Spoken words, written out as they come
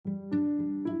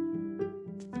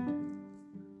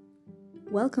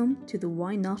Welcome to the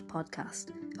Why Not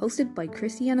podcast, hosted by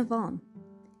Chrissy and Yvonne.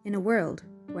 In a world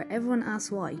where everyone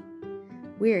asks why,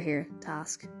 we're here to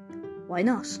ask, why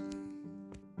not?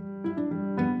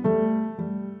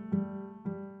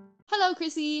 Hello,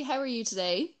 Chrissy. How are you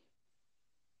today?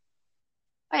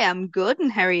 I am good,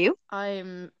 and how are you?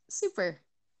 I'm super.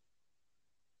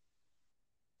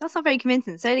 That's not very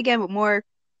convincing. Say it again with more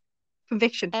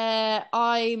conviction.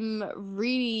 I'm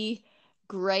really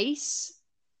great.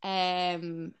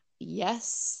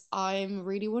 Yes, I'm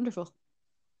really wonderful.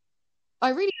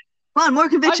 Come on, more I'm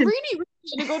conviction. really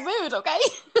in a good mood, okay?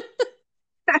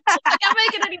 I can't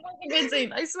make it any more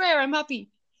convincing. I swear, I'm happy.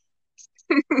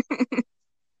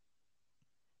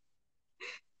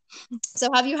 So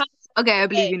have you had Okay, I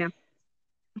believe you now.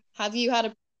 have you had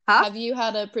a Huh? have you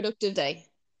had a productive day?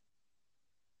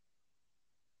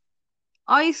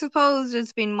 I suppose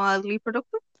it's been mildly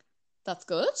productive. That's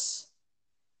good.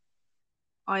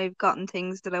 I've gotten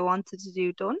things that I wanted to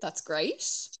do done. That's great.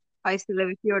 I still have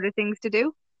a few other things to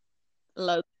do.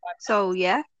 Loads. So,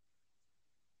 yeah.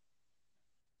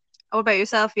 What about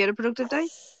yourself? You had a productive day?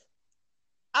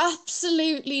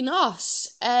 Absolutely not.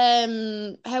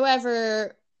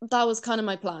 However, that was kind of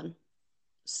my plan.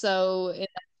 So,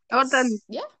 Oh, then,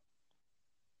 yeah.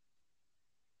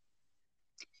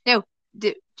 now,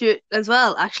 as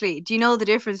well, actually, do you know the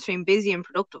difference between busy and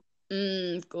productive?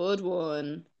 Good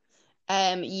one.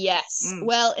 Yes. Mm.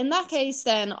 Well, in that case,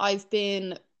 then I've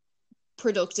been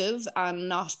productive and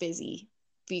not busy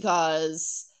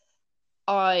because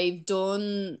I've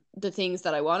done the things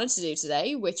that I wanted to do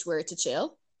today, which were to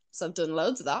chill. So I've done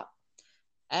loads of that.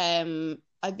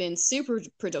 I've been super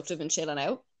productive and chilling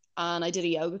out. And I did a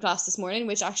yoga class this morning,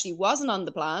 which actually wasn't on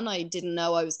the plan. I didn't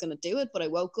know I was going to do it, but I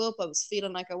woke up. I was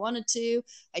feeling like I wanted to.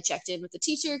 I checked in with the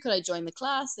teacher. Could I join the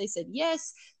class? They said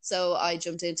yes. So I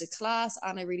jumped into class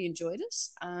and I really enjoyed it.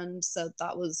 And so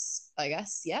that was, I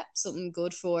guess, yeah, something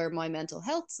good for my mental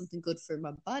health, something good for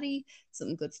my body,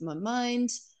 something good for my mind.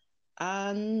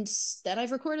 And then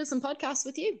I've recorded some podcasts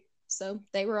with you. So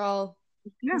they were all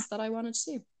things that I wanted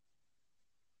to do.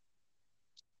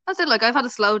 That's it. Like, I've had a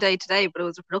slow day today, but it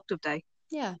was a productive day.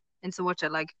 Yeah. In so much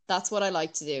That's what I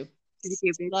like to do.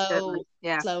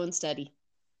 Slow and steady.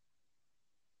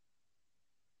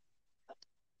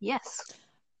 Yes.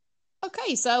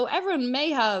 Okay, so everyone may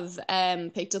have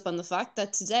picked up on the fact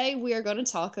that today we are going to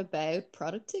talk about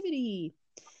productivity.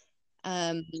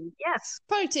 Yes.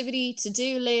 Productivity,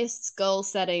 to-do lists, goal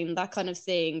setting, that kind of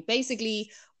thing.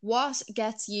 Basically, what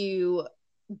gets you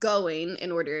going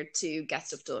in order to get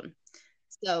stuff done.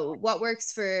 So what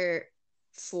works for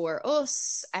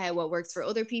us, what works for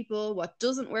other people, what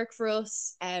doesn't work for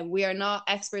us. We are not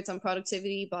experts on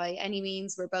productivity by any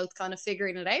means. We're both kind of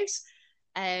figuring it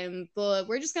out. But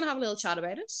we're just going to have a little chat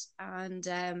about it. And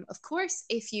of course,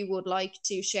 if you would like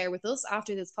to share with us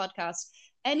after this podcast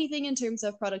anything in terms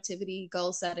of productivity,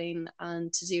 goal setting,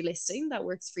 and to-do listing that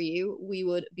works for you, we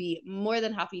would be more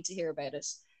than happy to hear about it.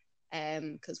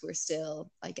 Because we're still,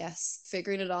 I guess,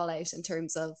 figuring it all out in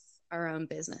terms of our own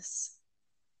business.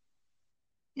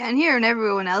 Yeah, and hearing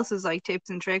everyone else's like tips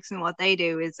and tricks and what they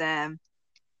do is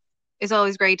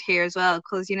always great to hear as well,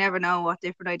 because you never know what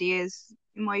different ideas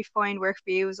you might find work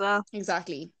for you as well.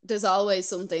 Exactly. There's always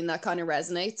something that kind of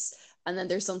resonates, and then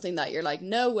there's something that you're like,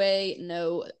 no way,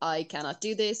 no, I cannot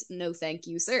do this. No, thank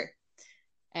you, sir.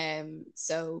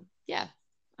 So yeah.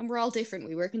 And we're all different.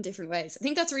 We work in different ways. I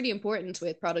think that's really important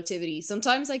with productivity.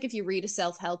 Sometimes, like, if you read a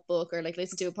self-help book or like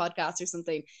listen to a podcast or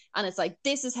something, and it's like,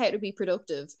 this is how to be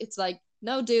productive. It's like,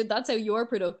 no, dude, that's how you're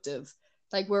productive.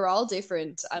 Like, we're all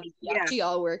different and we actually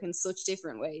all work in such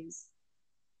different ways.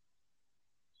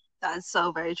 That is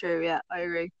so very true. Yeah, I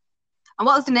agree. And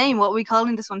what was the name? What are we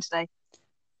calling this one today?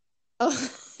 Oh,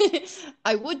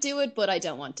 I would do it, but I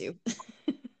don't want to.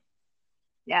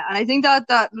 Yeah, and I think that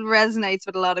resonates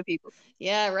with a lot of people.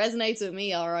 Yeah, it resonates with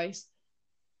me, all right.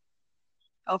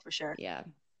 Oh, for sure. Yeah.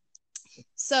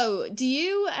 So, do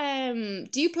you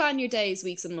plan your days,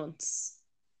 weeks, and months?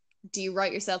 Do you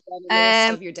write yourself down a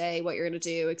list of your day, what you're going to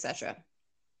do, etc.?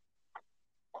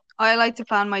 I like to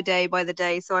plan my day by the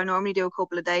day, so I normally do a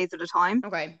couple of days at a time.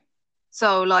 Okay.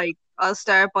 So, like, I'll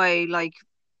start by like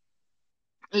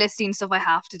listing stuff I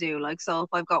have to do. Like, so if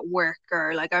I've got work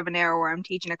or like I have an hour where I'm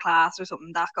teaching a class or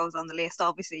something, that goes on the list,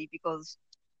 obviously, because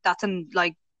that's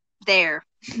there.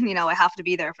 I have to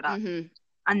be there for that. Mm-hmm.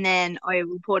 And then I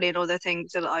will put in other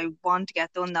things that I want to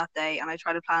get done that day, and I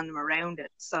try to plan them around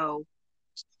it. So,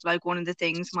 like, one of the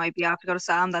things might be I have to go to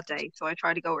Sam that day, so I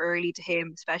try to go early to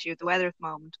him, especially with the weather at the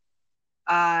moment.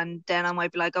 And then I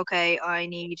might be like, okay, I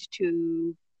need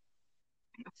to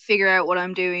figure out what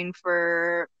I'm doing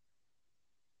for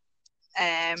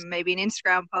maybe an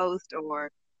Instagram post,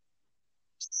 or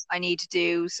I need to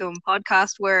do some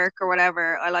podcast work or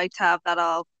whatever. I like to have that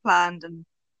all planned, and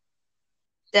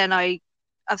then I've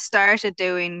started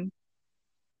doing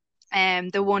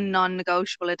the one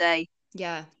non-negotiable a day.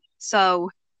 Yeah. So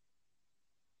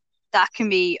that can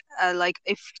be like,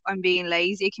 if I'm being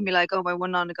lazy, it can be like, oh, my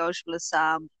one non-negotiable is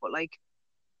Sam, but like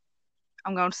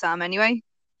I'm going to Sam anyway.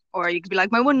 Or you could be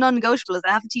like, my one non-negotiable is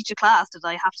I have to teach a class that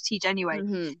I have to teach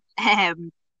anyway.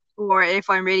 Or if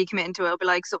I'm really committing to it, it'll be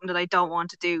like something that I don't want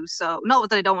to do. So not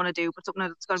that I don't want to do, but something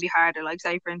that's going to be harder. Like,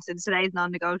 say, for instance, today's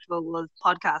non-negotiable was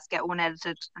podcast, get one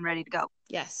edited and ready to go.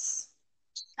 Yes.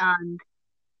 And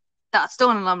that's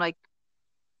done, and I'm like,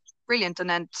 brilliant. And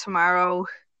then tomorrow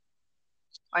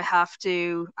I have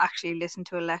to actually listen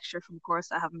to a lecture from a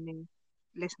course I haven't been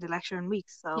listening to lecture in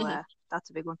weeks. So that's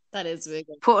a big one. That is a big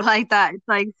one. But like that, it's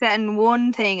like setting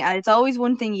one thing, and it's always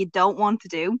one thing you don't want to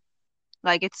do.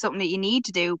 Like, it's something that you need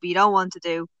to do, but you don't want to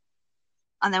do.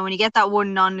 And then when you get that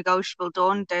one non-negotiable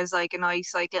done, there's like a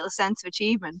nice like little sense of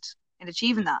achievement in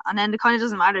achieving that. And then it kind of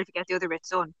doesn't matter if you get the other bits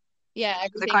done. Yeah,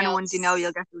 the kind of ones you know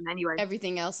you'll get done anyway.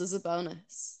 Everything else is a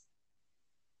bonus.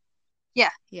 Yeah.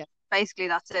 Yeah. Basically,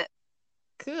 that's it.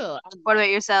 Cool. What about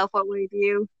yourself? What way do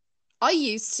you? I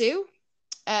used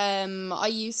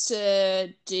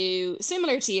to do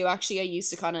similar to you, actually. I used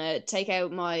to kind of take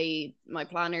out my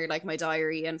planner, like my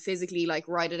diary, and physically like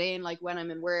write it in, like when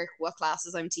I'm in work, what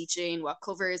classes I'm teaching, what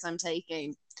covers I'm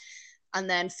taking, and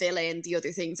then fill in the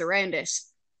other things around it.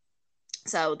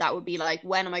 So that would be like,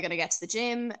 when am I going to get to the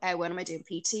gym? When am I doing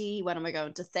PT? When am I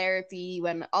going to therapy?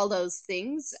 When all those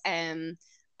things. And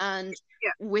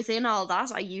within all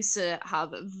that, I used to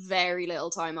have very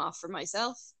little time off for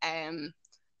myself.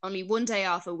 Only one day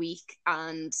off a week,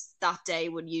 and that day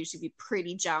would usually be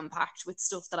pretty jam-packed with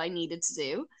stuff that I needed to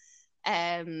do.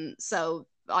 So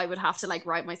I would have to like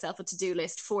write myself a to-do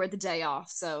list for the day off.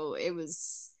 So it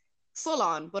was full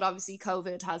on, but obviously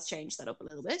COVID has changed that up a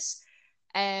little bit.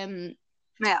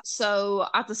 So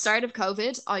at the start of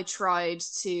COVID, I tried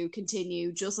to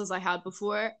continue just as I had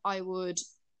before. I would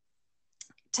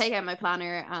take out my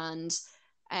planner and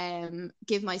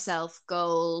give myself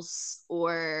goals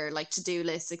or like to-do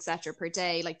lists, etc. per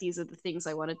day. Like, these are the things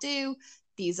I want to do.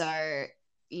 These are,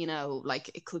 you know,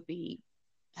 like, it could be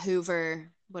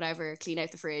hoover, whatever, clean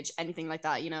out the fridge, anything like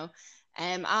that, you know.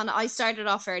 And I started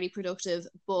off fairly productive,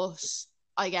 but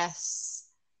I guess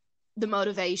the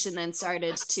motivation then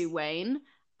started to wane.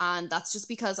 And that's just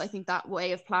because I think that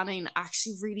way of planning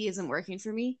actually really isn't working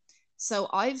for me. So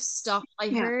I've stopped. I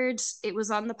heard it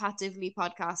was on the Pat Divley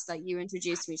podcast that you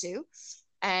introduced me to.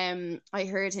 I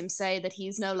heard him say that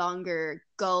he's no longer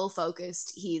goal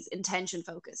focused, he's intention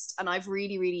focused. And I've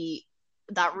really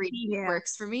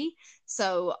works for me.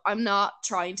 So I'm not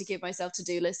trying to give myself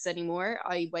to-do lists anymore.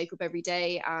 I wake up every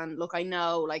day and look, I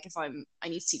know, like, if I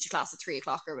need to teach a class at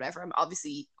 3:00 or whatever,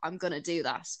 I'm going to do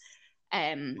that.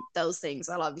 Those things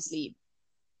I'll obviously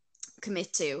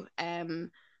commit to.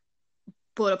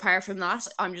 But apart from that,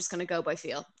 I'm just going to go by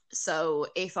feel. So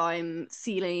if I'm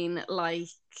feeling like,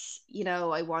 you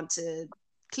know, I want to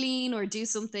clean or do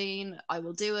something, I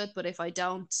will do it. But if I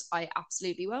don't, I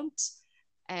absolutely won't.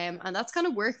 And that's kind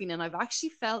of working. And I've actually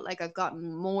felt like I've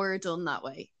gotten more done that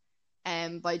way.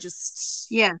 By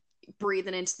just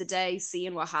breathing into the day,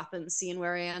 seeing what happens, seeing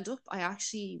where I end up.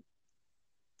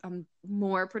 I'm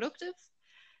more productive.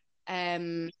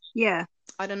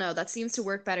 I don't know, that seems to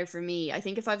work better for me. I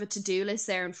think if I have a to-do list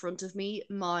there in front of me,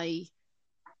 my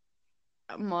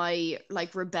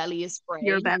like rebellious brain,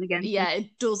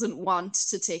 it doesn't want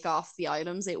to tick off the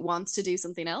items, it wants to do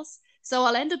something else. So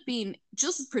I'll end up being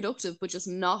just as productive, but just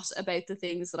not about the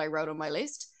things that I wrote on my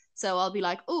list. So I'll be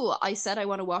like, oh, I said I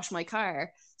want to wash my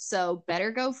car, so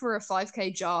better go for a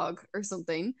 5k jog or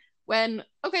something. When,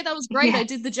 okay, that was great, I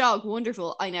did the jog,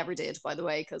 wonderful. I never did, by the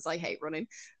way, because I hate running.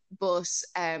 But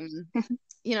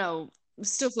you know,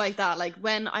 stuff like that, like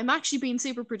when I'm actually being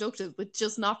super productive, but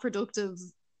just not the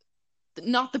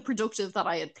productive that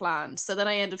I had planned. So then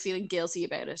I end up feeling guilty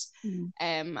about it.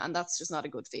 And that's just not a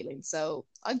good feeling. So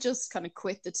I've just kind of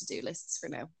quit the to-do lists for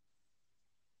now.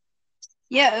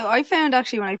 Yeah, I found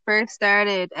actually when I first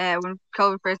started, when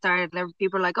COVID first started,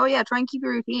 people were like, oh yeah, try and keep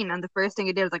your routine. And the first thing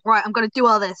I did was like, right, I'm going to do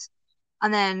all this.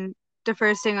 And then the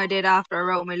first thing I did after I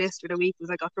wrote my list for the week was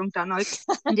I got drunk that night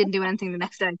and didn't do anything the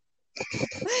next day.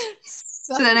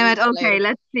 So then I went, okay,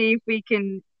 let's see if we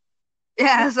can.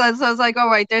 Yeah, so I was like, all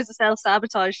right, there's a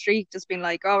self-sabotage streak, just being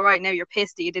like, all right, now you're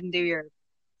pissed that you didn't do your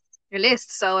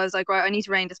list. So I was like, right, I need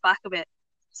to rein this back a bit.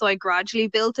 So I gradually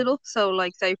built it up. So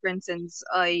like, say for instance,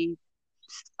 I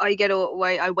wake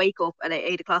up at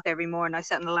 8:00 every morning. I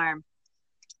set an alarm.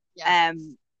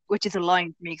 which is a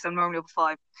line for me because I'm normally up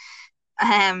at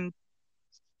 5.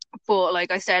 But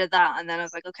like I started that, and then I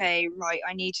was like, okay, right,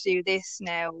 I need to do this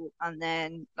now. And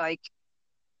then like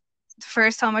the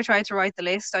first time I tried to write the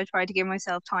list, I tried to give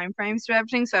myself time frames to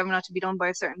everything, so everything had to be done by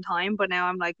a certain time. But now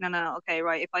I'm like, no, okay,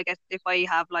 right. If I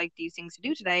have like these things to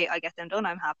do today, I get them done.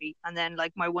 I'm happy. And then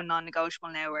like my one non-negotiable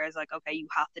now, where it's like, okay, you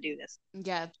have to do this.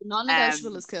 Yeah,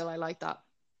 non-negotiable is cool. I like that.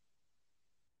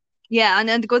 Yeah, and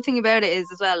then the good thing about it is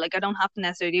as well, like I don't have to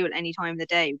necessarily do it any time of the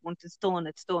day. Once it's done,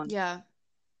 it's done. Yeah.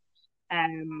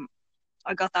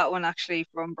 I got that one actually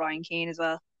from Brian Keane as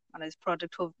well, on his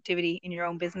productivity in your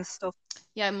own business stuff.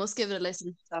 Yeah, I must give it a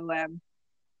listen. So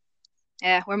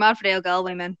yeah, we're mad for Dale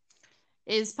Galway, man.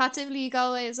 Is Pat Tivoli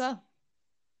Galway as well?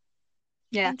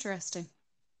 Yeah. Interesting.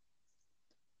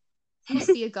 Must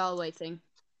be a Galway thing.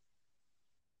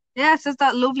 Yeah, it's just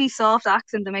that lovely soft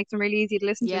accent that makes them really easy to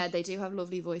listen to. Yeah, they do have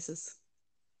lovely voices.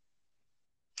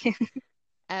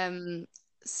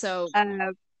 So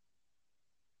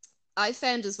I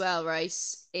found as well, right,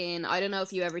 I don't know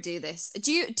if you ever do this.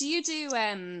 Do you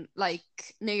do like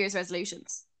New Year's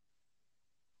resolutions?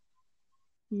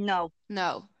 No.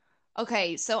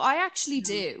 Okay, so I actually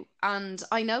do. And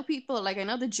I know people, like I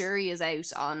know the jury is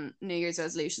out on New Year's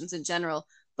resolutions in general,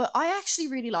 but I actually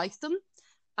really like them.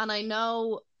 And I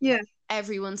know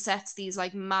everyone sets these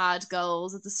like mad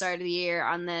goals at the start of the year,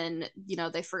 and then, you know,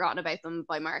 they've forgotten about them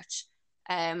by March.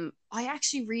 I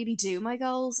actually really do my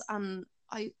goals, and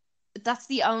that's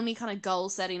the only kind of goal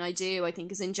setting I do, I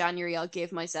think, is in January I'll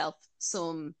give myself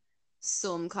some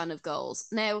kind of goals.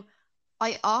 Now,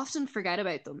 I often forget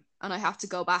about them, and I have to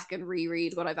go back and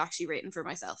reread what I've actually written for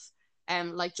myself.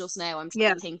 Like just now, I'm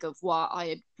trying to think of what I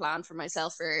had planned for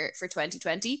myself for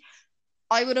 2020.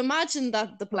 I would imagine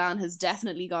that the plan has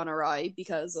definitely gone awry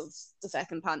because of the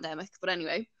fucking pandemic. But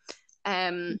anyway,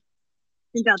 I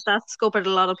think that's scuppered a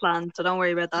lot of plans, so don't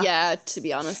worry about that. Yeah, to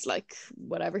be honest, like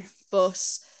whatever.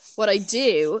 But what I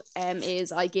do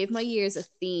is I give my years a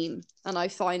theme, and I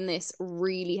find this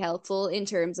really helpful in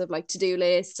terms of like to-do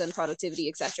lists and productivity,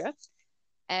 etc.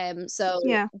 So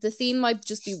the theme might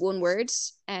just be one word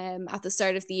at the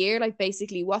start of the year, like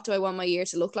basically what do I want my year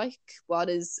to look like? What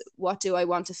do I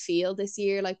want to feel this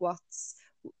year? Like what's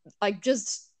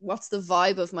the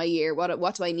vibe of my year?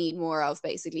 What do I need more of,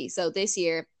 basically? So this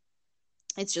year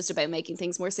it's just about making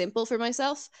things more simple for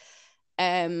myself.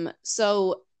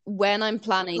 So when I'm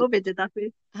planning, COVID did that for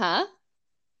you. Huh?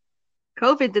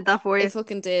 COVID did that for you. It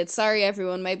fucking did. Sorry,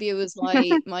 everyone. Maybe it was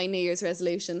my New Year's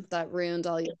resolution that ruined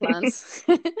all your plans.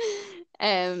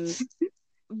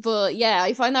 But yeah,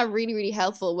 I find that really, really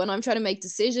helpful when I'm trying to make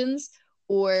decisions,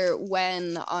 or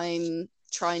when I'm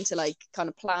trying to like kind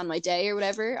of plan my day or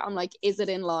whatever. I'm like, is it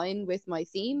in line with my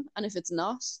theme? And if it's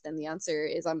not, then the answer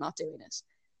is I'm not doing it.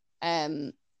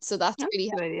 So that's really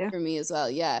helpful for me as well.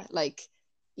 Yeah, like,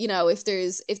 you know, if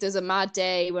there's a mad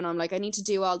day when I'm like, I need to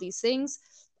do all these things,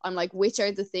 I'm like, which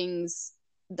are the things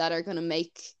that are going to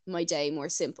make my day more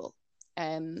simple?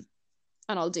 And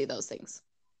I'll do those things.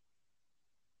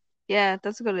 Yeah,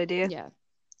 that's a good idea. Yeah.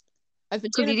 I've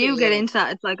been because you do get into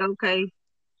that. It's like, okay,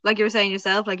 like you were saying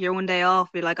yourself, like you're one day off,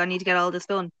 you're like, I need to get all this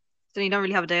done. So you don't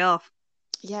really have a day off.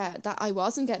 Yeah, that I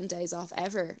wasn't getting days off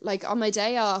ever. Like on my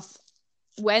day off,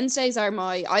 Wednesdays are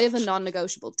I have a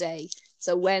non-negotiable day.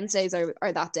 So Wednesdays are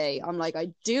that day. I'm like,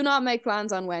 I do not make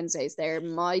plans on Wednesdays. They're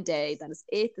my day. That is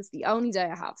it. That's the only day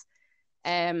I have.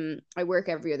 I work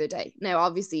every other day. Now,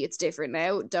 obviously, it's different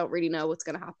now. Don't really know what's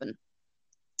going to happen.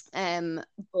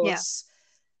 But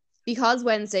because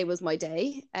Wednesday was my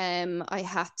day, I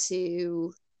had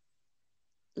to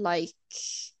like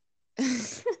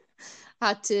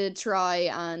had to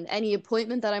try, and any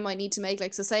appointment that I might need to make,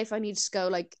 like, so say if I need to go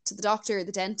like to the doctor or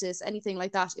the dentist, anything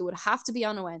like that, it would have to be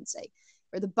on a Wednesday,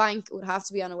 or the bank, it would have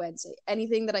to be on a Wednesday.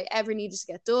 Anything that I ever needed to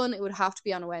get done, it would have to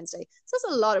be on a Wednesday. So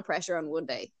that's a lot of pressure on one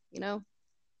day, you know?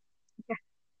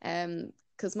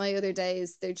 Because my other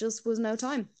days, there just was no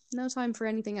time for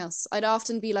anything else. I'd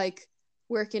often be like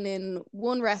working in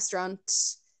one restaurant,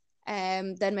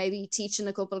 then maybe teaching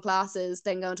a couple of classes,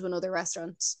 then going to another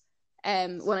restaurant.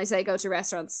 When I say go to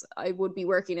restaurants, I would be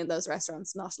working in those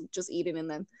restaurants, not just eating in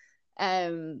them.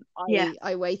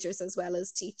 I waitress as well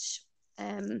as teach.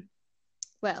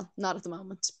 Well, not at the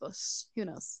moment, but who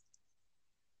knows?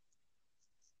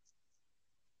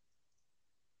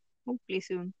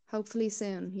 Hopefully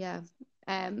soon, yeah.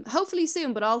 Hopefully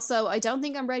soon, but also I don't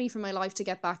think I'm ready for my life to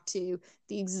get back to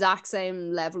the exact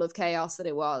same level of chaos that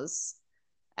it was.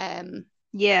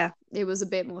 It was a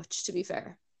bit much, to be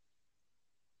fair.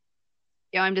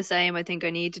 Yeah, I'm the same. I think I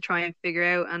need to try and figure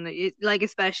out, and like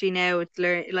especially now, it's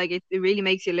it really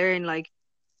makes you learn like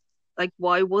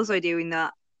why was I doing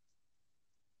that?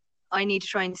 I need to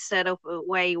try and set up a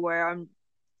way where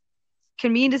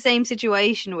can be in the same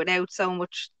situation without so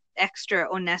much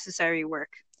extra unnecessary work.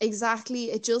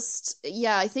 Exactly.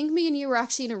 I think me and you were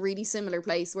actually in a really similar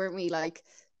place, weren't we? Like,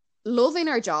 loving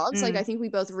our jobs. Like, I think we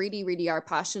both really, really are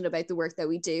passionate about the work that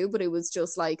we do, but it was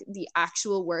just like the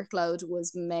actual workload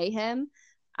was mayhem.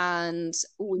 And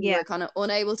we Yeah. were kind of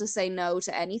unable to say no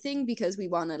to anything because we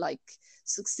want to like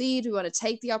succeed. We want to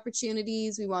take the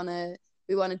opportunities. We want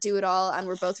to do it all. And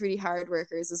we're both really hard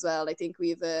workers as well. I think we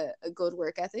have a good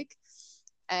work ethic.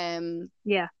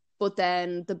 Yeah. But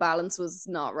then the balance was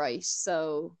not right.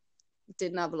 So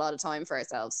didn't have a lot of time for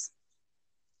ourselves.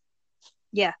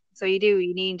 Yeah. So you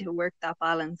need to work that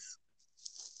balance.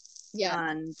 Yeah.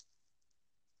 And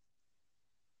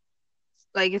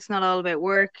like, it's not all about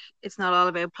work, it's not all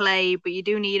about play, but you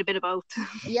do need a bit of both.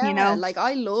 Yeah, you know? like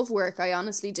I love work, I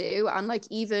honestly do. And like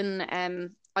even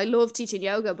I love teaching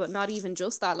yoga, but not even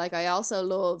just that. Like I also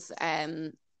love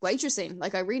waitressing.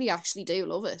 Like I really actually do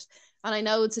love it. And I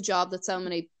know it's a job that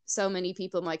so many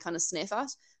people might kind of sniff at,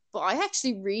 but I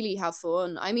actually really have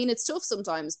fun. I mean, it's tough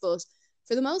sometimes, but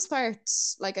for the most part,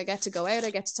 like I get to go out, I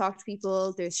get to talk to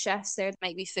people. There's chefs there that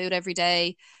make me food every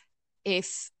day.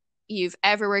 If you've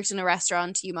ever worked in a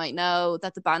restaurant, you might know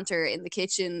that the banter in the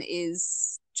kitchen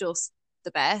is just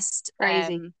the best.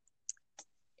 Crazy.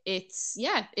 It's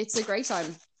a great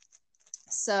time.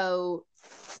 So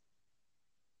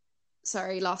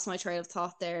sorry, lost my trail of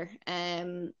thought there.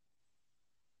 Then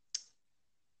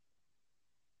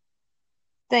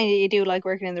you do like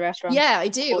working in the restaurant. Yeah, I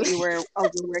do. But you were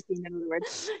overworking, in other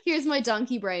words. Here's my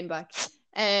donkey brain back.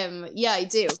 Yeah, I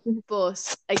do.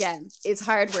 But again, it's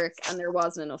hard work and there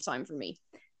wasn't enough time for me.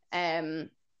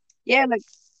 Yeah, like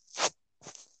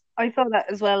I saw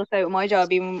that as well about my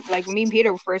job. Even like when me and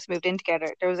Peter first moved in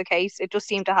together, there was a case, it just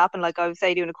seemed to happen, like I would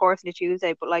say doing a course on a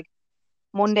Tuesday, but like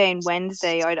Monday and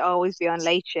Wednesday I'd always be on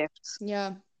late shifts.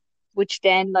 Yeah. Which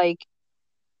then like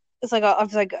it's like I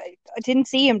was like I didn't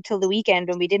see him till the weekend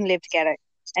when we didn't live together.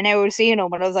 And now we're seeing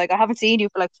him, and I was like, I haven't seen you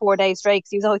for like 4 days straight, because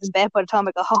he was always in bed by the time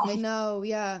I got home. I know,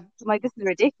 yeah. I'm like, this is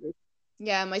ridiculous.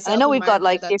 Yeah, myself. And I know we've got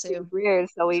like different different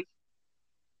careers, so we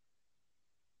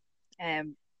yeah,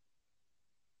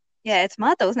 it's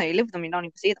mad though, isn't it? You live with them, you don't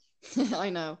even see them.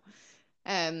 I know.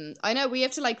 I know we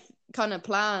have to like kind of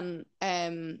plan.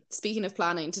 Speaking of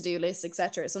planning, to do lists,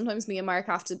 etc. Sometimes me and Mark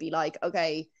have to be like,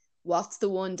 okay, what's the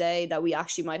one day that we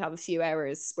actually might have a few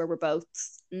hours where we're both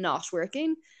not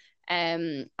working,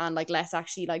 and like let's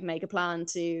actually like make a plan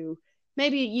to.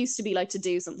 Maybe it used to be like to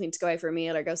do something, to go out for a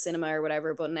meal or go cinema or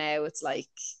whatever, but now it's like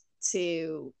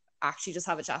to actually just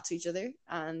have a chat to each other.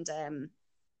 And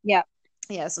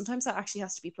yeah, sometimes that actually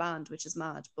has to be planned, which is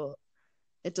mad, but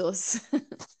it does. Well,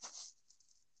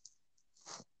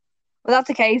 that's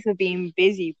a case of being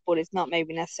busy, but it's not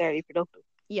maybe necessarily productive.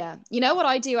 Yeah. You know what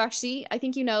I do actually? I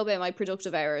think you know about my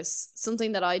productive hours.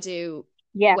 Something that I do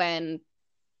when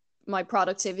my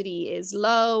productivity is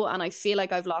low and I feel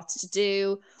like I've lots to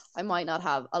do. I might not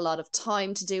have a lot of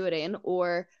time to do it in,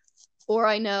 or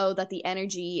I know that the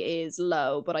energy is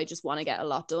low, but I just want to get a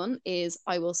lot done, is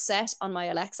I will set on my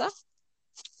Alexa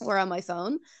or on my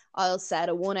phone, I'll set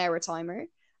a 1 hour timer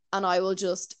and I will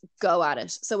just go at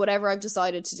it. So whatever I've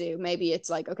decided to do, maybe it's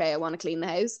like, okay, I want to clean the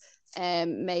house.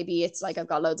 Maybe it's like I've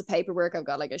got loads of paperwork, I've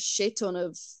got like a shit ton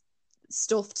of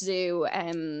stuff to do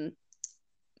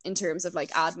in terms of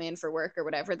like admin for work or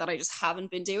whatever that I just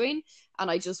haven't been doing, and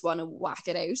I just want to whack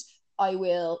it out. I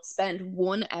will spend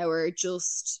 1 hour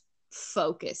just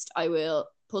focused. I will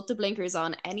put the blinkers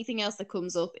on. Anything else that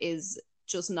comes up is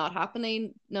just not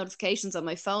happening. Notifications on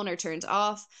my phone are turned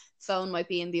off. Phone might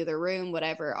be in the other room,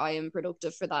 whatever. I am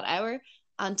productive for that hour.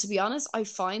 And to be honest, I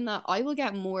find that I will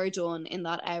get more done in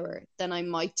that hour than I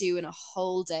might do in a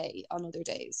whole day on other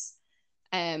days.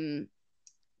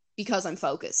 Because I'm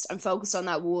focused. I'm focused on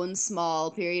that one small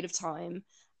period of time,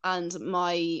 and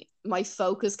my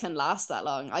focus can last that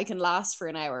long. I can last for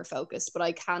an hour focused, but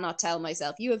I cannot tell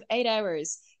myself, you have 8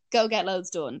 hours, go get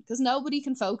loads done, because nobody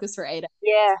can focus for 8 hours.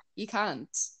 Yeah. You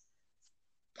can't.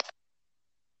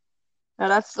 No,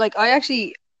 that's like,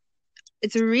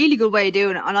 it's a really good way of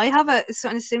doing it. And I have a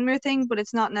similar thing, but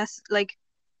it's not necessarily like,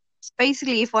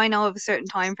 basically, if I know of a certain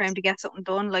time frame to get something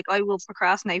done, like I will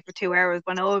procrastinate for 2 hours,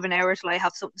 but I know of an hour till I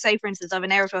have something. Say, for instance, I have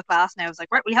an hour to a class now. I was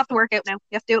like, right, we have to work out now.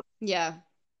 You have to do it. Yeah.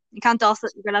 You can't toss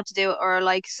it. You're gonna have to do it. Or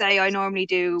like, say, I normally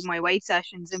do my weight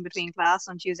sessions in between class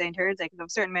on Tuesday and Thursday because I have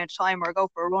a certain amount of time, or I go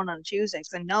for a run on Tuesday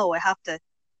because I know I have to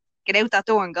get out that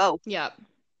door and go. Yeah.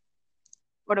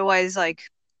 Otherwise, like,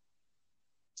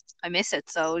 I miss it.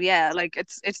 So yeah, like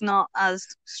it's not as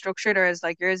structured, or as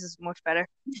like yours is much better.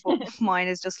 But mine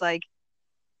is just like,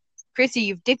 Chrissy,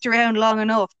 you've dicked around long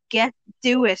enough.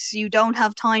 Do it. You don't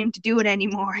have time to do it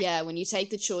anymore. Yeah, when you take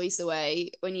the choice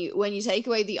away, when you take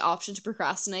away the option to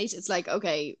procrastinate, it's like,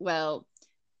 okay, well,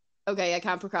 okay, I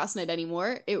can't procrastinate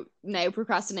anymore. Now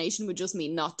procrastination would just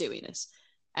mean not doing it.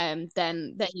 Then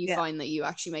you Yeah. find that you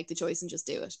actually make the choice and just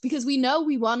do it. Because we know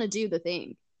we want to do the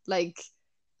thing. Like,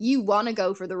 you want to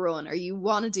go for the run or you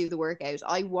want to do the workout.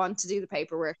 I want to do the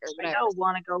paperwork or I whatever. don't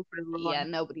want to go for the run. Yeah,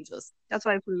 nobody does. That's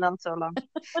why I put it on so long.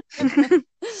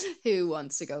 Who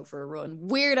wants to go for a run?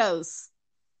 Weirdos.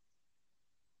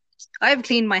 I've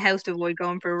cleaned my house to avoid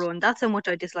going for a run. That's how much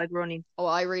I dislike running. Oh,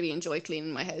 I really enjoy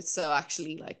cleaning my house. So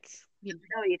actually, like, you know,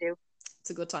 No, you do.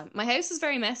 it's a good time. My house is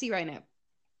very messy right now.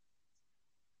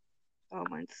 Oh,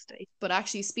 mine's a state. But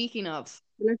actually, speaking of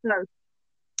Let's go.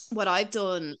 what I've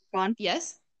done, Go on.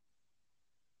 yes.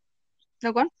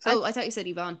 No, go on. Sorry. Oh, I thought you said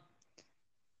Yvonne.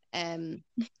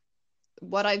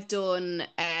 What I've done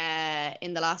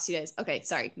in the last few days. Okay,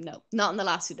 sorry, no, not in the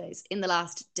last few days. In the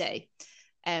last day.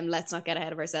 Let's not get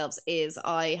ahead of ourselves. Is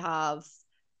I have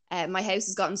my house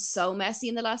has gotten so messy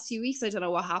in the last few weeks. I don't know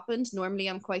what happened. Normally,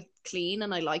 I'm quite clean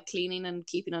and I like cleaning and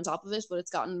keeping on top of it, but it's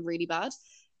gotten really bad.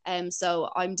 So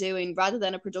I'm doing, rather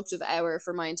than a productive hour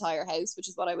for my entire house, which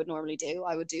is what I would normally do,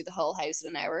 I would do the whole house in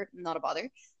an hour, not a bother.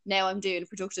 Now I'm doing a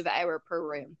productive hour per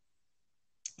room.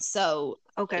 So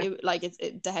Okay.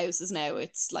 The house is now,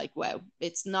 it's like, wow,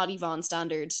 it's not Yvonne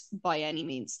standard by any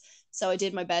means. So I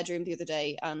did my bedroom the other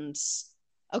day and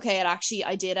okay,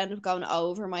 I did end up going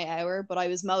over my hour, but I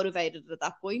was motivated at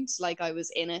that point. Like, I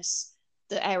was in it.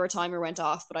 The hour timer went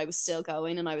off, but I was still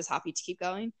going and I was happy to keep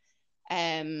going.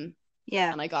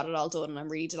 Yeah. And I got it all done and I'm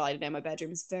really delighted now. My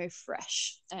bedroom is very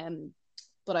fresh.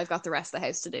 But I've got the rest of the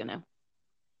house to do now.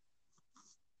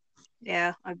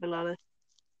 Yeah, I've a lot of.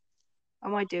 I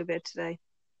might do a bit today.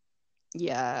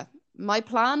 Yeah. My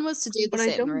plan was to do the But I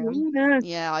sitting don't room. wanna.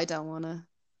 Yeah, I don't want to.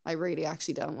 I really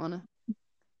actually don't want to.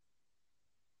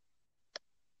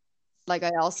 Like,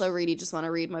 I also really just want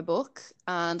to read my book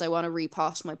and I want to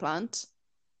repot my plant.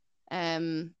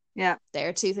 Yeah.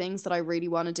 They're two things that I really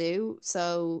want to do.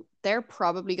 So they're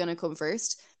probably going to come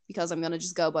first because I'm going to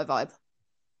just go by vibe,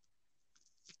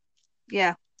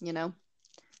 Yeah. you know?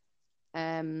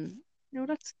 No,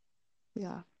 that's.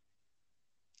 Yeah.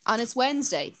 And it's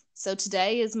Wednesday. So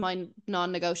today is my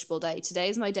non-negotiable day. Today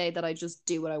is my day that I just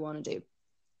do what I want to do.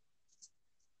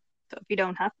 So if you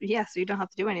don't have to, yeah, so you don't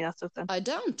have to do any of that stuff then. I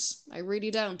don't. I really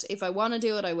don't. If I want to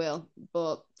do it, I will.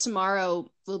 But tomorrow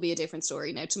will be a different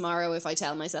story. Now, tomorrow, if I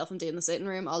tell myself I'm doing the sitting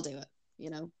room, I'll do it, you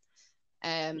know?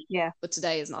 Yeah. But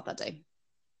today is not that day.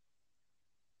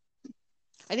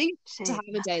 I think to have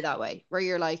a day that way where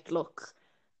you're like, look,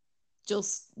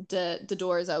 just the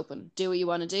door is open. Do what you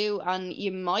want to do. And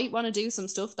you might want to do some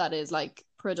stuff that is like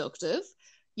productive.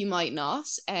 You might not.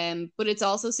 But it's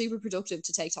also super productive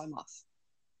to take time off.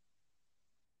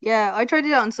 Yeah, I tried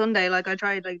it on Sunday. Like I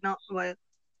tried, like not well.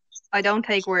 I don't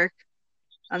take work,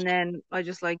 and then I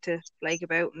just like to flake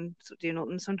about and do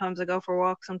nothing. Sometimes I go for a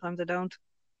walk, sometimes I don't.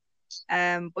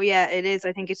 But yeah, it is.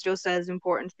 I think it's just as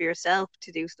important for yourself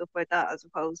to do stuff like that as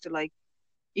opposed to like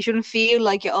you shouldn't feel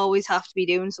like you always have to be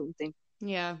doing something.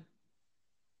 Yeah.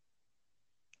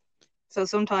 So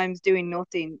sometimes doing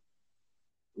nothing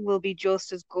will be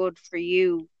just as good for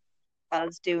you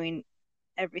as doing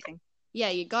everything. Yeah,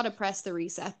 you got to press the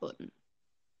reset button.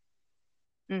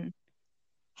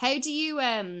 How do you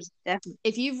Definitely.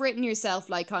 if you've written yourself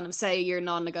like kind of say your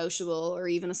non-negotiable or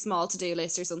even a small to-do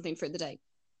list or something for the day,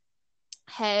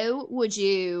 how would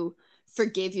you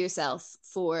forgive yourself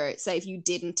for, say, if you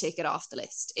didn't tick it off the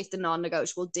list, if the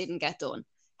non-negotiable didn't get done?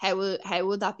 How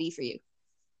would that be for you?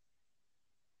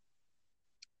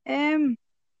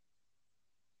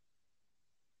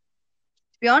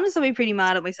 To be honest, I'll be pretty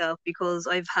mad at myself because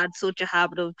I've had such a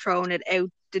habit of throwing it out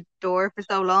the door for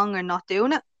so long and not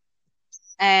doing it.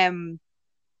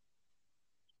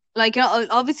 Like, you know,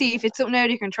 obviously if it's something out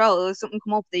of your control, if something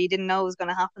come up that you didn't know was going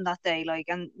to happen that day, like,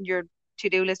 and your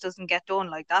to-do list doesn't get done,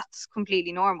 like, that's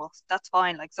completely normal. That's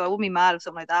fine. Like, so I wouldn't be mad if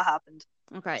something like that happened.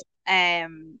 Okay.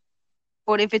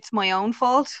 But if it's my own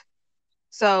fault,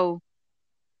 so,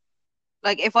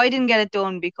 like, if I didn't get it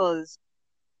done because,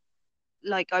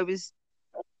 like, I was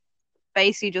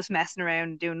basically just messing around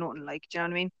and doing nothing, like, do you know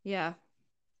what I mean? Yeah.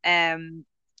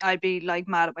 I'd be, like,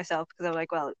 mad at myself because I'm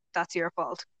like, well, that's your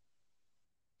fault.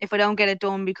 If I don't get it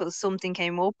done because something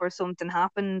came up or something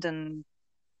happened and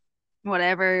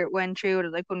whatever went through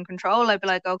that I couldn't control, I'd be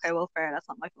like, okay, well, fair, that's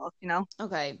not my fault, you know?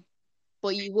 Okay.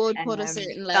 But you would put a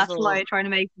certain That's level. why I try to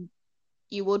make.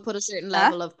 You would put a certain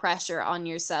level of pressure on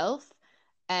yourself,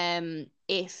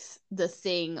 if the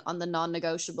thing on the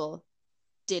non-negotiable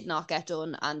did not get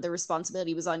done and the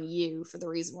responsibility was on you for the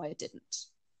reason why it didn't.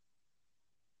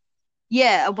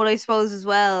 Yeah, but I suppose as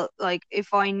well, like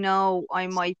if I know I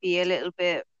might be a little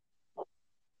bit,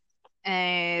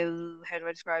 how do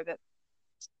I describe it?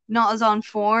 Not as on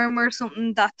form or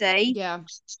something that day, Yeah.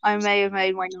 I may have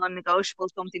made my non-negotiable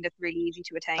something that's really easy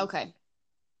to attain. Okay.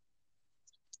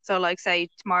 So like say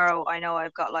tomorrow I know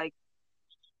I've got like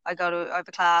I have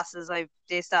the classes, I've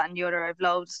this, that and the other, I've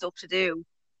loads of stuff to do.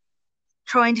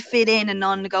 Trying to fit in a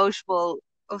non-negotiable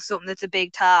of something that's a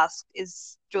big task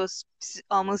is just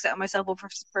almost setting myself up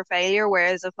for failure.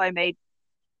 Whereas if I made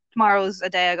tomorrow's a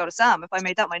day I go to Sam, if I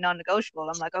made that my non-negotiable,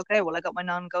 I'm like, okay, well I got my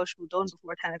non-negotiable done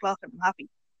before 10 o'clock and I'm happy.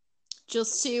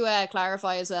 Just to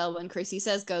clarify as well, when Chrissy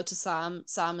says go to Sam,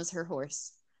 Sam is her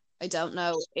horse. I don't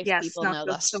know if Yes, people not know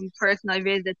just that. some person I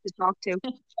visit to talk to.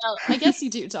 Well, I guess you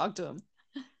do talk to him.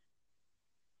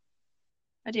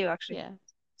 I do actually.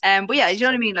 Yeah. But yeah, you know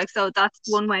what I mean? Like, so that's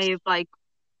one way of like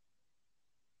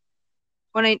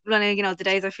when I the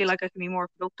days I feel like I can be more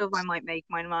productive, I might make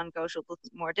my non-negotiable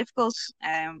more difficult.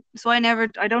 So I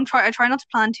try not to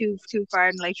plan too far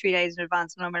in like 3 days in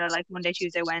advance. Normally like Monday,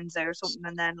 Tuesday, Wednesday or something,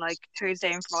 and then like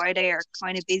Thursday and Friday are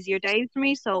kind of busier days for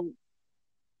me. So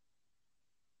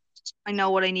I know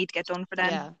what I need to get done for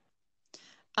them. Yeah.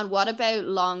 And what about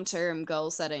long-term goal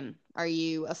setting? Are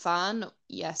you a fan?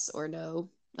 Yes or no?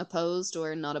 Opposed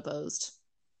or not opposed?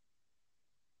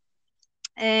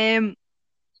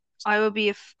 I would be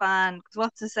a fan because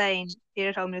what's the saying?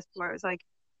 Peter told me this before. It was like,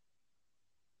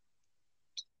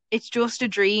 it's just a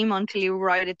dream until you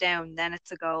write it down, then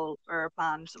it's a goal or a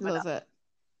plan, something Love like that. it.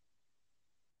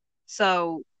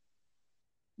 So,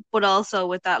 but also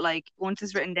with that, like once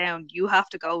it's written down, you have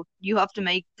to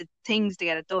make the things to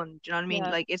get it done. Do you know what I mean?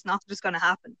 Yeah. Like it's not just going to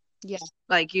happen. Yeah.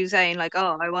 Like you saying like,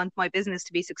 oh, I want my business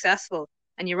to be successful,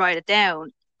 and you write it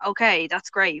down. Okay, that's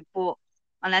great, but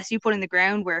unless you put in the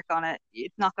groundwork on it,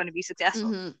 it's not going to be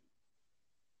successful.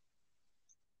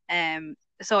 Mm-hmm.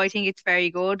 So I think it's very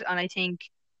good, and I think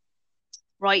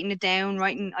writing it down,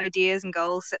 writing ideas and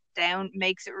goals down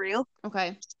makes it real,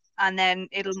 Okay. and then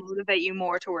it'll motivate you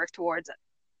more to work towards it.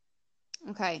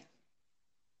 Okay.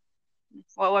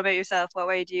 What about yourself? What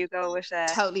way do you go with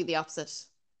Totally the opposite.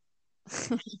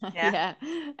 Yeah.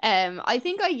 Yeah. I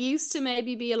think I used to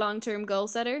maybe be a long-term goal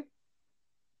setter.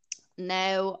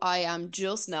 Now I am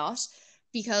just not,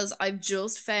 because I've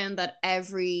just found that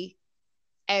every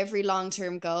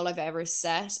long-term goal I've ever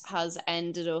set has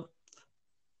ended up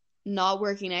not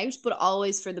working out, but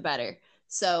always for the better.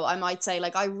 So I might say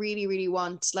like I really, really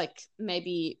want, like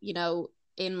maybe,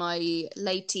 in my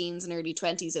late teens and early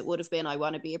 20s, it would have been I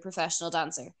want to be a professional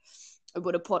dancer. I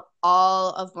would have put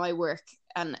all of my work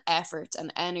and effort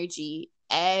and energy,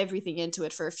 everything into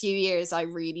it for a few years. I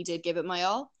really did give it my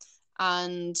all.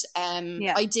 And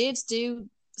Yeah. I did do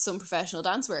some professional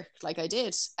dance work. Like I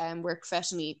did work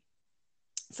professionally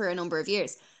for a number of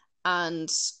years.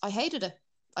 And I hated it.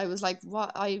 I was like,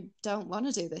 what? I don't want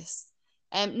to do this.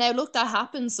 Now, look, that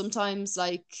happens sometimes.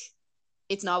 Like,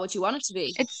 it's not what you want it to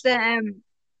be. It's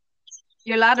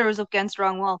your ladder is up against the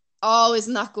wrong wall. Oh,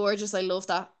 isn't that gorgeous? I love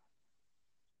that.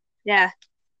 Yeah.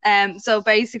 So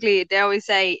basically, they always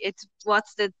say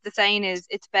what's the saying is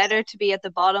it's better to be at the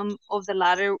bottom of the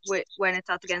ladder when it's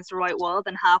up against the right wall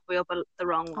than halfway up the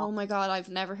wrong wall. Oh my God, I've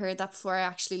never heard that before. I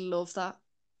actually love that.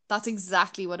 That's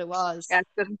exactly what it was. Yeah,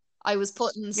 it's good. I was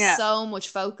putting so much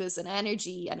focus and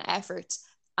energy and effort,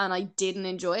 and I didn't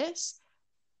enjoy it.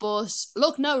 But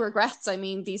look, no regrets. I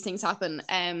mean, these things happen.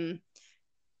 And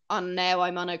now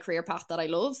I'm on a career path that I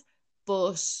love.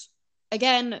 But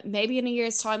again, maybe in a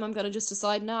year's time, I'm going to just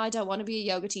decide, no, I don't want to be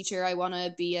a yoga teacher. I want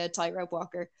to be a tightrope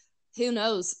walker. Who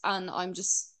knows? And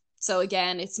so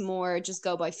again, it's more just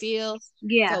go by feel,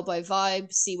 go by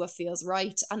vibe, see what feels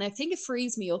right. And I think it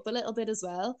frees me up a little bit as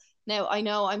well. Now, I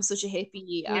know I'm such a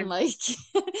hippie and like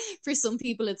for some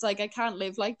people, it's like I can't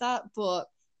live like that. But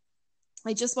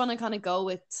I just want to kind of go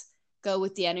with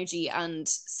the energy and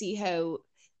see how,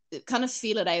 kind of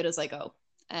feel it out as I go.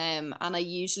 And I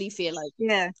usually feel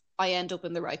like I end up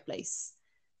in the right place.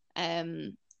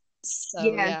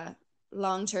 So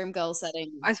long-term goal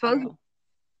setting. I suppose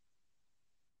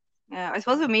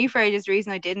with me, for ages, the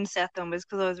reason I didn't set them was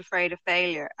because I was afraid of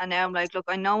failure. And now I'm like, look,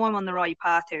 I know I'm on the right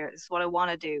path here. This is what I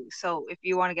want to do. So if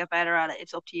you want to get better at it,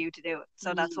 it's up to you to do it.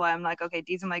 So that's why I'm like, okay,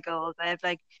 these are my goals. I have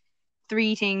like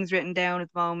 3 things written down at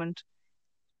the moment,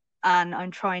 and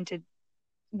I'm trying to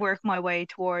work my way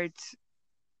towards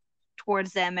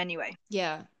them anyway.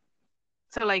 Yeah.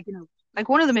 So like, like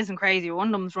one of them isn't crazy. One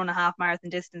of them's run a half marathon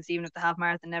distance, even if the half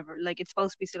marathon never, like it's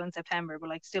supposed to be still in September, but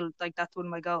like still, like that's one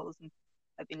of my goals. And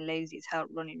I've been lazy as hell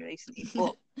running recently,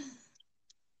 but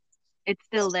it's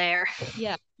still there.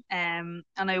 Yeah, And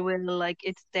I will, like,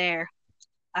 it's there.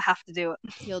 I have to do it.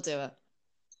 you'll do it.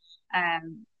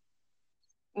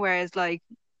 Whereas like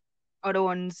other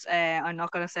ones, I'm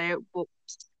not gonna say it, but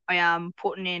I am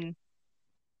putting in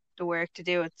the work to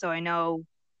do it. So I know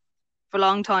for a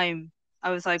long time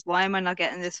I was like, why am I not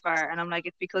getting this far? And I'm like,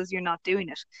 it's because you're not doing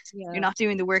it. Yeah, You're not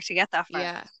doing the work to get that far.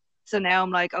 yeah, So now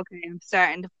I'm like, okay, I'm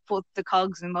starting to put the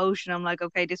cogs in motion. I'm like,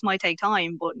 okay, this might take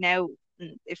time, but now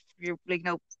if you're like,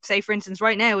 no, say for instance,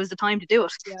 right now is the time to do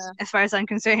it, yeah. as far as I'm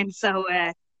concerned. So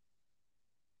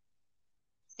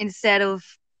instead of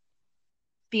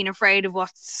being afraid of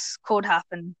what could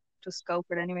happen, just go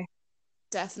for it anyway.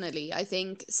 Definitely. I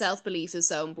think self-belief is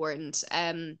so important.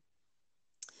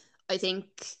 I think,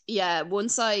 yeah,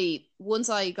 once I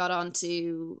got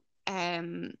onto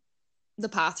the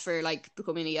path for like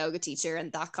becoming a yoga teacher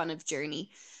and that kind of journey,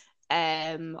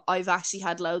 I've actually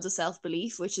had loads of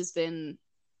self-belief, which has been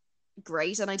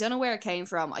great. And I don't know where it came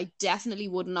from. I definitely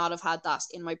would not have had that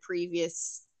in my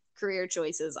previous career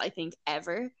choices, I think,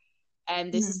 ever.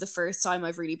 And this is the first time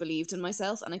I've really believed in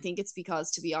myself. And I think it's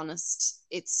because, to be honest,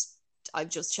 I've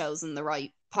just chosen the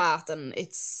right path, and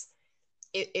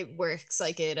it works.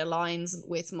 Like, it aligns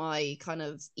with my kind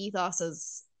of ethos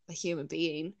as a human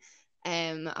being.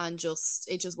 And just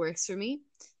it just works for me.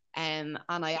 And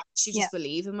I actually Yeah. just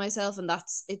believe in myself, and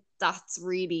that's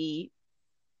really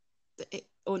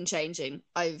unchanging.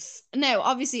 Now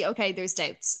obviously, okay, there's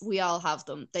doubts. We all have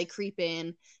them. They creep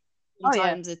in. Oh yeah.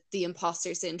 Sometimes the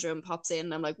imposter syndrome pops in,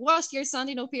 and I'm like, what? You're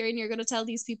standing up here and you're going to tell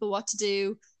these people what to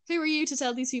do? Who are you to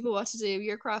tell these people what to do?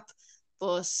 You're crap.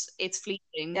 But it's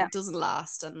fleeting. Yeah. It doesn't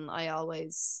last, and I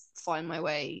always find my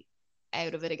way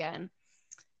out of it again.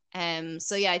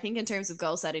 So yeah, I think in terms of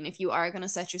goal setting, if you are going to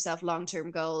set yourself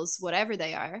long-term goals, whatever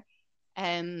they are,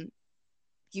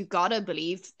 you gotta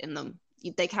believe in them.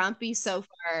 They can't be so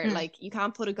far, like, you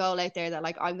can't put a goal out there that,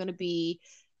 like, I'm going to be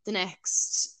the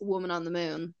next woman on the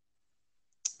moon,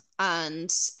 and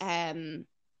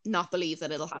not believe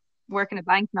that it'll happen. Working a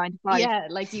bank 9 to 5. Yeah,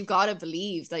 like, you gotta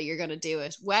believe that you're gonna do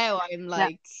it. Wow, I'm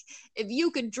like, if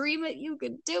you could dream it, you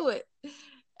could do it.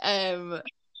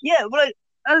 Yeah, but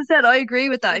as I said, I agree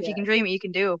with that. If Yeah. you can dream it, you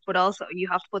can do it. But also, you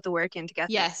have to put the work in to get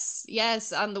there.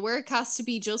 Yes, and the work has to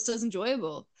be just as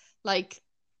enjoyable. Like,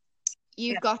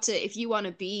 you've got to, if you want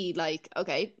to be like,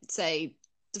 okay, say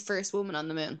the first woman on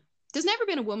the moon. There's never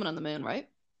been a woman on the moon, right?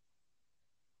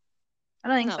 I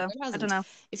don't think No, so. there I hasn't. don't know.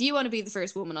 If you want to be the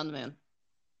first woman on the moon,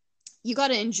 you got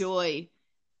to enjoy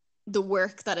the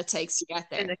work that it takes to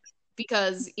get there. Physics.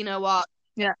 Because you know what?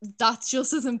 Yeah. That's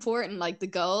just as important. Like, the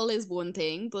goal is one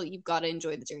thing, but you've got to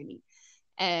enjoy the journey.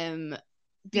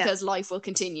 Because life will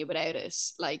continue without it.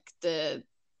 Like,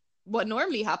 what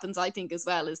normally happens, I think, as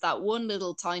well, is that one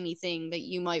little tiny thing that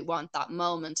you might want, that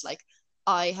moment, like,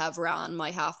 I have ran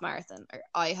my half marathon, or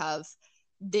I have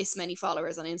this many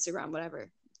followers on Instagram,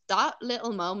 whatever. That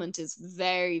little moment is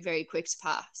very, very quick to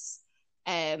pass.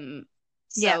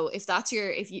 So if that's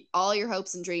all your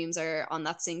hopes and dreams are on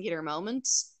that singular moment,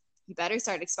 you better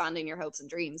start expanding your hopes and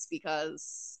dreams,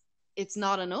 because it's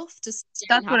not enough to stay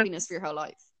in happiness for your whole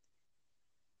life.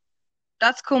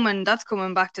 That's coming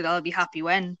back to the I'll be happy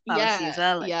when fallacy as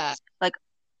well. Like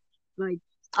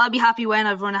I'll be happy when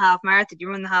I've run a half marathon. You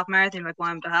run the half marathon, like, why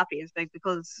I'm the happiest? Like,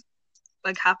 because,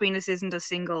 like, happiness isn't a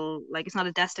single, like, it's not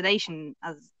a destination,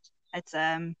 as it's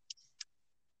a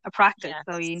practice.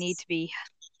 So you need to be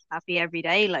happy every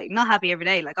day. Like, not happy every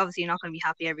day, like, obviously you're not going to be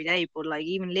happy every day, but like,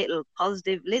 even little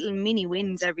positive, little mini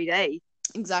wins every day.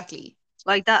 Exactly.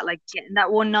 Like that, like getting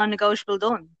that one non-negotiable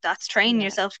done. That's training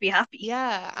yourself to be happy.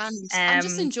 Yeah, and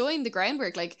just enjoying the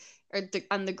groundwork, like,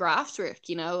 and the graft work,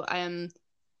 you know.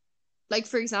 Like,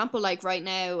 for example, like right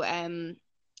now,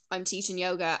 I'm teaching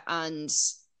yoga and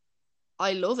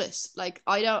I love it. Like,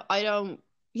 I don't,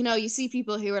 you know, you see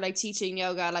people who are like teaching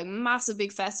yoga at like massive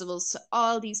big festivals to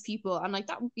all these people, and like,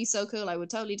 that would be so cool. I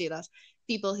would totally do that.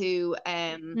 People who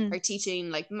are teaching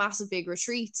like massive big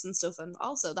retreats and stuff, and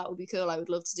also that would be cool. I would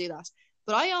love to do that.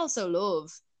 But I also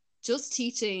love just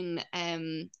teaching,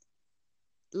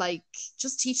 like,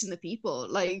 just teaching the people,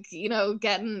 like, you know,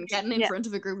 getting in front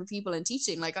of a group of people and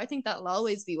teaching. Like, I think that'll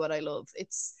always be what I love.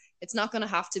 It's not going to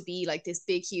have to be like this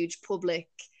big, huge public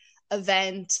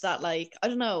event that, like, I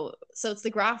don't know. So it's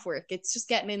the graph work. It's just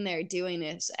getting in there, doing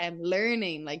it, and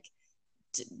learning, like,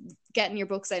 getting your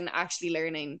books out and actually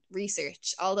learning,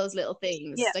 research, all those little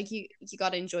things. Like, you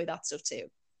got to enjoy that stuff too.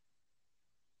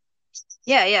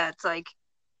 Yeah, it's like,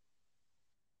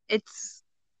 it's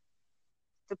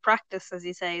the practice, as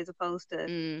you say, as opposed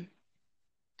to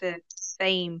the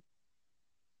fame.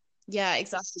 Yeah,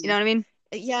 exactly. You know what I mean?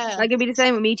 Yeah. Like, it'd be the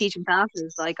same with me teaching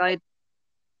classes. Like,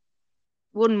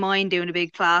 wouldn't mind doing a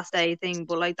big class day thing,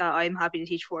 but like that, I'm happy to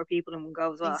teach 4 people in one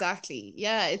go as well. Exactly.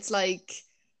 Yeah, it's like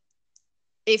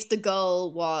if the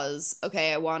goal was,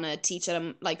 okay, I want to teach at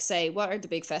them, like say, what are the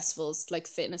big festivals, like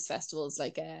fitness festivals,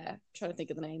 like trying to think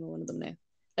of the name of one of them now,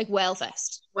 like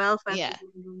Wellfest. Wellfest. Yeah.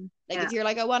 Like if you're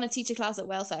like, I want to teach a class at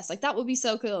Wellfest, like that would be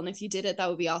so cool. And if you did it, that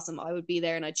would be awesome. I would be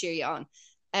there and I'd cheer you on.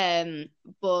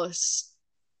 But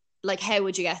like, how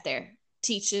would you get there?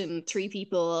 Teaching 3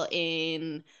 people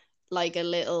in like a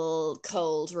little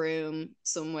cold room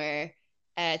somewhere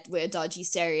with a dodgy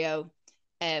stereo,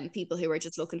 people who are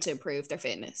just looking to improve their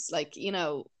fitness. Like, you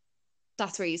know,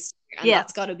 that's where you start, and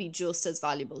that's got to be just as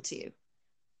valuable to you.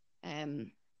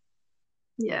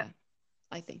 Yeah,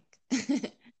 I think.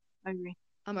 I agree.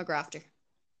 I'm a grafter.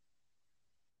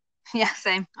 Yeah,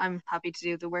 same. I'm happy to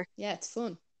do the work. Yeah, it's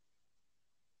fun.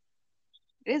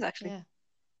 It is actually.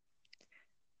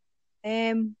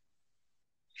 Yeah.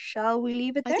 Shall we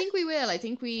leave it there? I think we will. I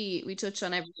think we touched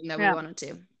on everything that we wanted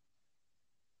to.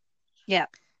 Yeah.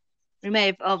 We may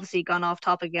have obviously gone off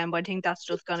topic again, but I think that's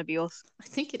just going to be us. I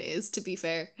think it is, to be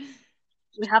fair.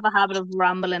 We have a habit of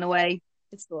rambling away.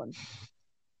 It's fun.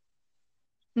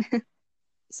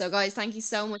 So guys, thank you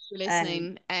so much for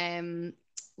listening.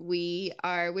 We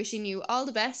are wishing you all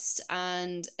the best.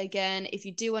 And again, if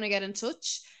you do want to get in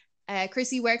touch,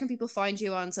 Chrissy, where can people find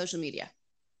you on social media?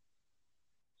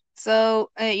 So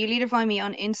you'll either find me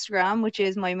on Instagram, which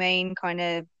is my main kind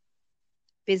of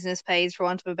business page, for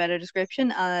want of a better description.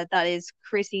 That is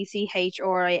Chrissy,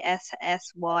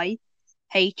 CHRISSY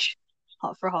H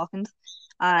for Hawkins,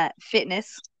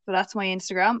 fitness. So that's my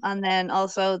Instagram. And then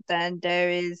there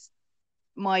is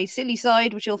my silly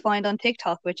side, which you'll find on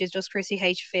TikTok, which is just Chrissy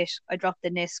H Fit. I dropped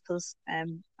the NIS because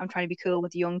I'm trying to be cool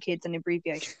with the young kids and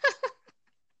abbreviate.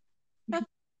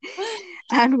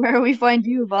 And where we find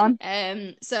you, Yvonne?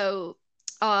 So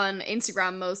on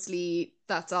Instagram mostly,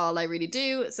 that's all I really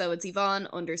do. So it's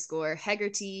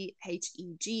Yvonne_Hegarty,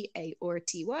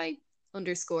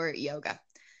 HEGARTY_yoga.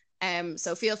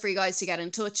 So feel free, guys, to get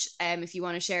in touch if you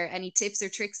want to share any tips or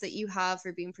tricks that you have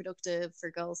for being productive,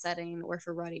 for goal setting, or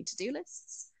for writing to-do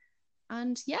lists.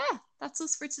 And yeah, that's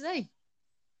us for today.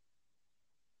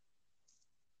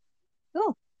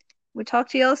 Cool. We'll talk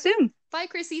to you all soon. Bye,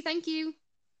 Chrissy. Thank you.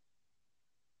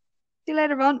 See you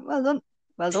later, Ron. Well done.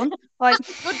 Well done. Bye.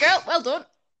 Good girl. Well done.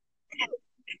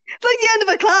 It's like the end of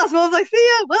a class. I was like, see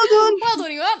ya. Well done. Well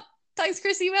done, Yvonne. Thanks,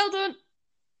 Chrissy. Well done.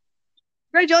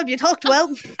 Great job. You talked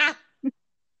well. Thank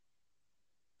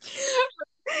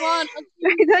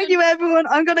you, everyone.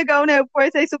 I'm going to go now before I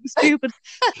say something stupid.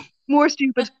 More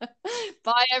stupid.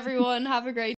 Bye, everyone. Have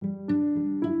a great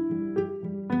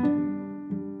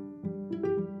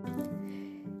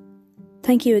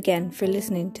Thank you again for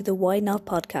listening to the Why Not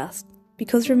podcast.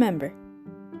 Because remember,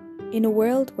 in a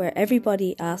world where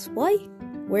everybody asks why,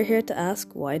 we're here to ask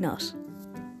why not.